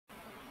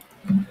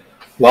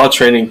While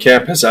training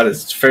camp has had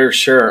its fair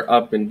share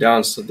of up and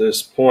downs to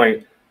this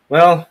point,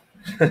 well,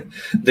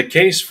 the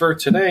case for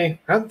today,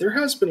 there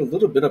has been a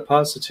little bit of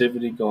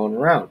positivity going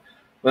around.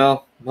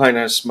 Well,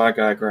 minus my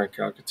guy Grant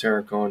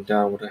Calcaterra going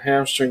down with a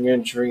hamstring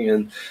injury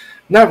and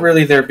not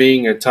really there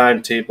being a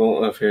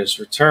timetable of his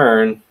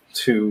return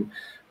to,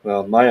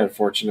 well, my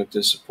unfortunate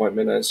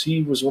disappointment as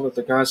he was one of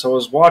the guys I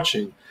was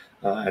watching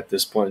at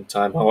this point in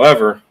time.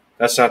 However,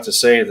 that's not to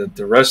say that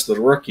the rest of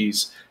the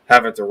rookies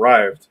haven't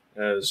arrived,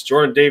 as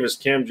Jordan Davis,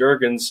 Cam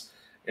Jurgens,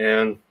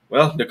 and,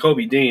 well,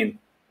 Nakobe Dean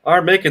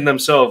are making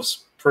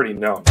themselves pretty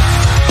known.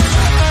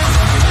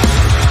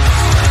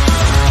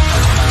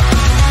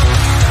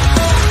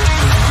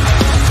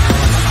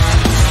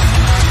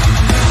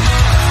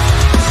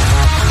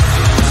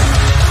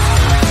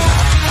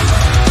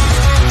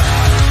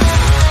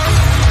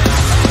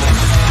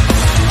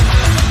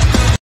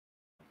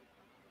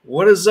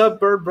 What is up,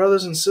 Bird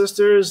brothers and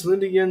sisters?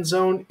 Lindy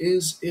Endzone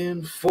is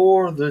in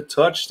for the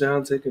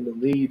touchdown, taking the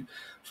lead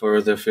for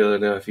the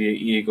Philadelphia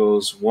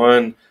Eagles,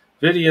 one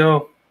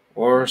video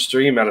or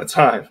stream at a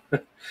time.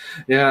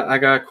 Yeah, I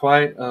got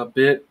quite a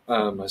bit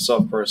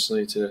myself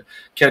personally to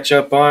catch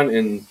up on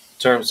in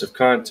terms of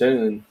content,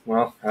 and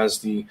well, as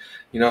the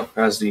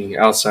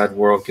outside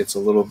world gets a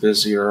little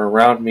busier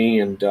around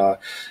me, and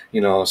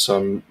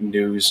some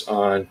news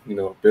on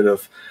a bit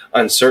of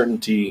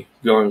uncertainty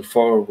going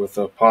forward with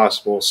a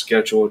possible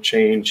schedule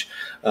change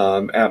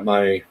at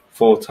my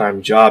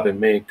full-time job, and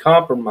may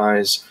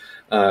compromise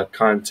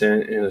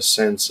content in a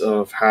sense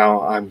of how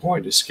I'm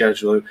going to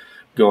schedule it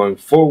going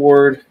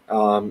forward,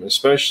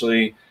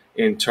 especially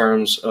in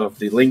terms of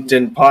the Linc'd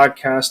In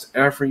Podcast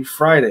every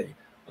Friday.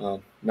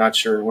 Not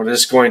sure what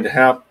is going to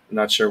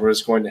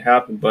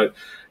happen. But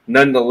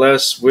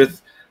nonetheless,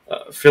 with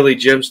Philly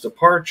Jim's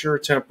departure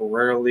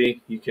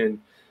temporarily, you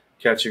can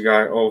catch a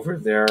guy over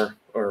there,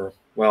 or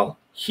well,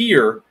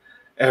 here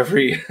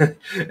every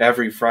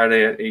every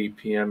Friday at 8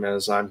 p.m.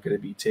 as I'm going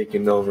to be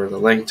taking over the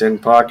Linc'd In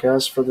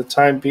Podcast for the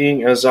time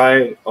being as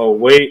I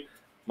await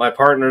my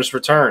partner's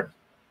return.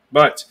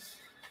 But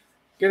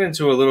get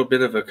into a little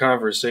bit of a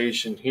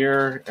conversation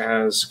here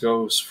as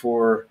goes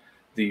for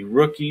the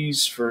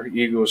rookies for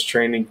Eagles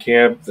training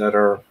camp that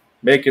are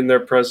making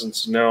their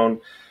presence known,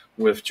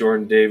 with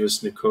Jordan Davis,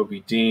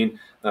 Nakobe Dean,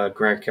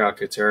 Grant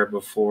Calcaterra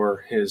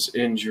before his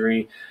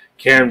injury,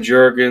 Cam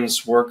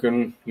Jurgens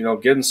working,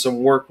 getting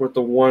some work with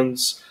the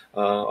ones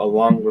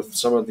along with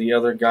some of the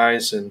other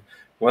guys. And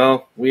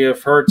well, we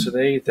have heard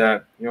today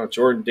that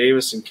Jordan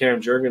Davis and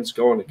Cam Jurgens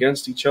going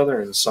against each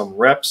other in some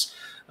reps.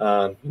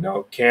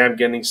 Cam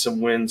getting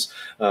some wins,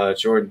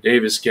 Jordan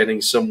Davis getting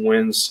some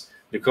wins,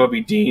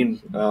 Nakobe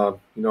Dean,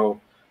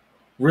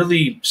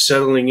 really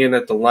settling in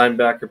at the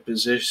linebacker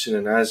position.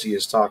 And as he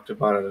has talked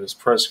about at his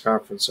press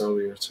conference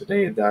earlier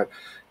today, that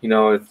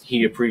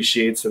he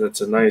appreciates that it's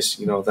a nice,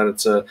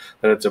 that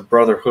it's a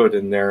brotherhood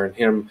in there, and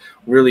him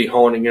really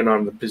honing in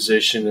on the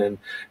position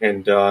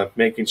and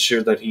making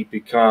sure that he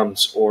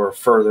becomes or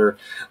further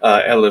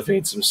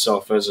elevates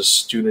himself as a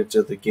student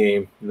of the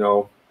game.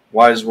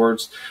 Wise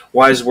words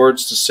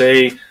to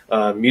say,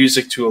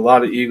 music to a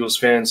lot of Eagles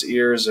fans'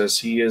 ears, as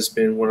he has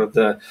been one of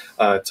the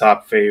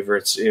top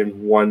favorites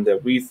in one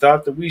that we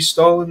thought that we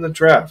stole in the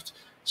draft.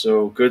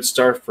 So good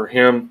start for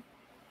him.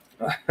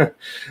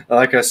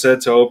 Like I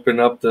said, to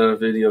open up the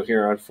video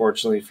here,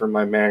 unfortunately for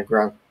my man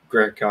Grant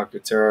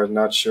Calcaterra,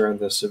 not sure on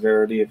the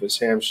severity of his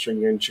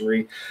hamstring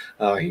injury.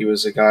 He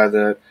was a guy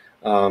that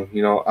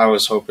I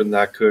was hoping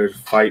that could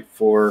fight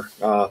for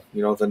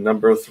the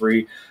number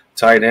 3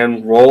 tight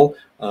end role.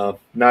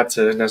 Not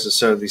to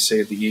necessarily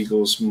say the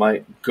Eagles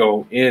might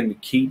go in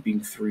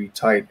keeping 3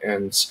 tight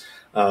ends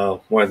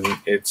when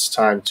it's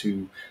time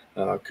to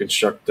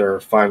construct their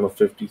final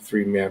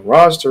 53-man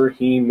roster.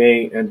 He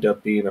may end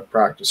up being a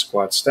practice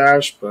squad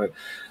stash, but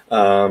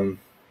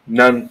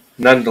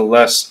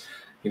nonetheless,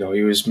 he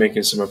was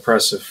making some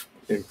impressive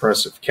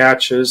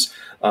catches.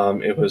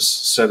 It was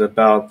said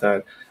about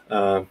that.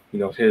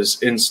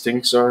 His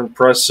instincts are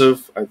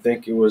impressive. I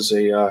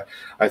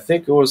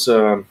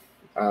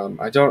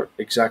don't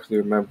exactly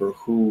remember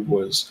who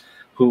was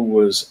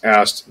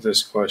asked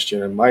this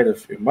question. It might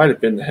have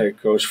been the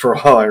head coach, for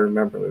all I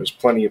remember. There was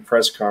plenty of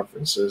press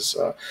conferences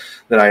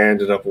that I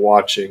ended up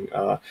watching.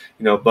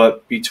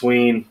 But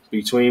between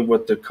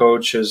what the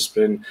coach has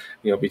been,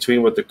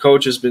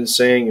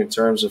 saying in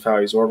terms of how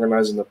he's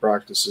organizing the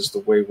practices, the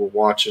way we're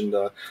watching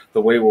the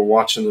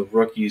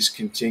rookies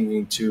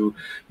continuing to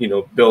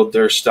build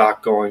their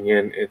stock going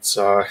in. It's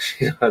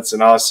it's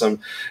an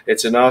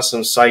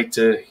awesome sight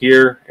to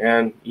hear,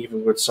 and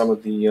even with some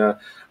of the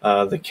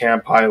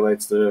camp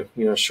highlights, the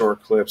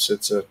short clips,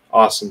 it's an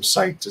awesome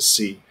sight to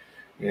see.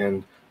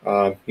 And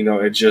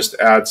it just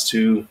adds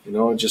to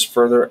it just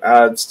further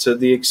adds to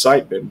the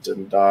excitement.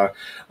 And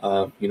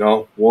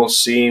we'll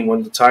see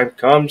when the time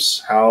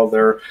comes how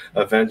they're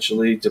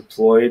eventually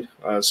deployed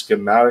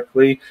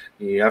schematically.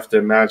 You have to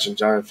imagine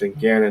Jonathan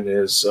Gannon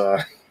is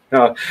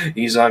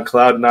he's on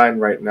cloud 9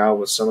 right now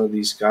with some of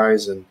these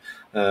guys, and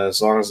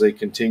as long as they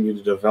continue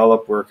to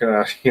develop, we're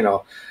gonna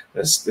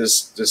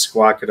this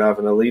squad could have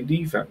an elite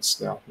defense.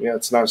 Now, yeah,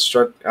 it's not a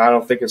stretch. I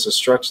don't think it's a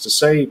stretch to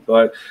say,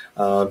 but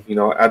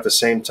at the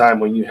same time,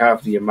 when you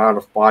have the amount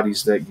of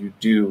bodies that you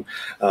do,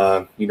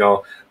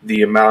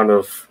 the amount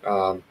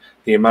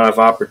of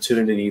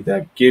opportunity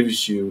that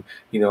gives you,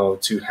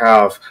 to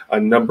have a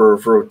number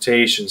of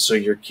rotations, so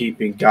you're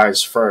keeping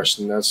guys fresh,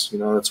 and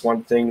that's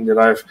one thing that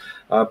I've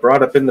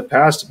brought up in the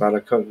past about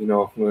a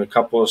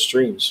couple of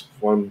streams.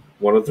 One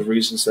of the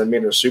reasons that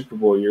made our Super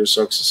Bowl year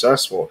so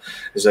successful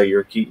is that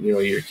you're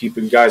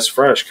keeping guys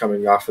fresh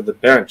coming off of the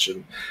bench,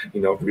 and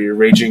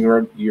rearranging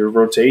your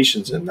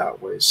rotations in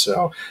that way.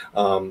 So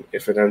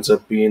if it ends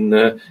up being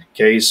the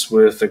case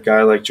with a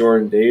guy like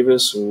Jordan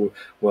Davis, who,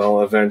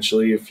 well,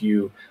 eventually, if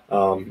you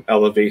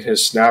elevate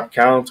his snap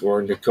count,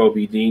 or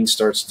Nakobe Dean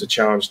starts to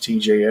challenge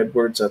TJ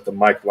Edwards at the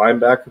Mike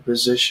linebacker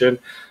position,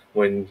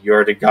 when you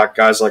already got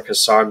guys like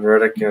Hassan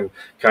Reddick and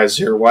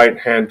Kaiser White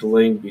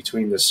handling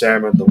between the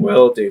Sam and the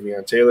Will,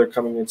 Davion Taylor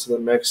coming into the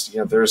mix,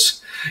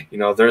 there's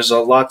a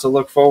lot to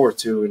look forward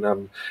to,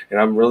 and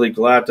I'm really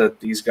glad that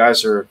these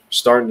guys are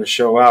starting to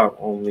show out.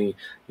 Only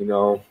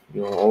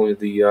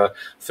the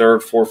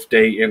third, fourth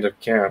day into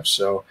camp.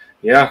 So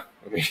yeah,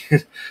 I mean,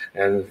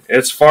 and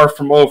it's far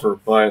from over,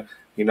 but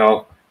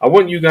I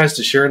want you guys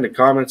to share in the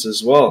comments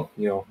as well,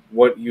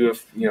 what you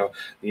have,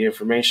 the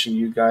information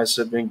you guys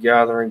have been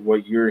gathering,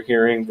 what you're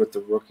hearing with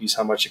the rookies,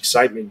 how much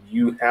excitement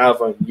you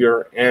have on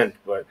your end.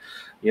 But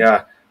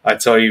yeah, I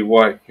tell you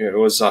what, it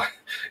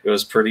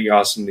was pretty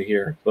awesome to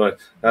hear. But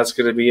that's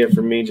going to be it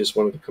for me. Just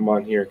wanted to come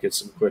on here and get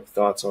some quick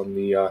thoughts on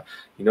the,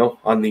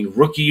 on the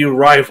rookie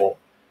arrival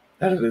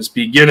that it is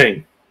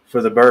beginning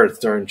for the Birds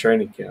during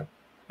training camp.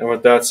 And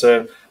with that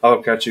said,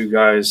 I'll catch you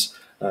guys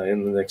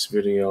in the next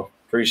video.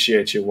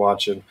 Appreciate you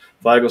watching.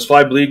 Fly Eagles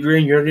Fly, bleed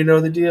green. You already know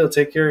the deal.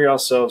 Take care of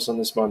yourselves on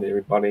this Monday,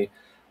 everybody.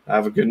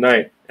 Have a good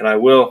night, and I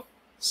will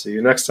see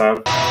you next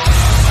time.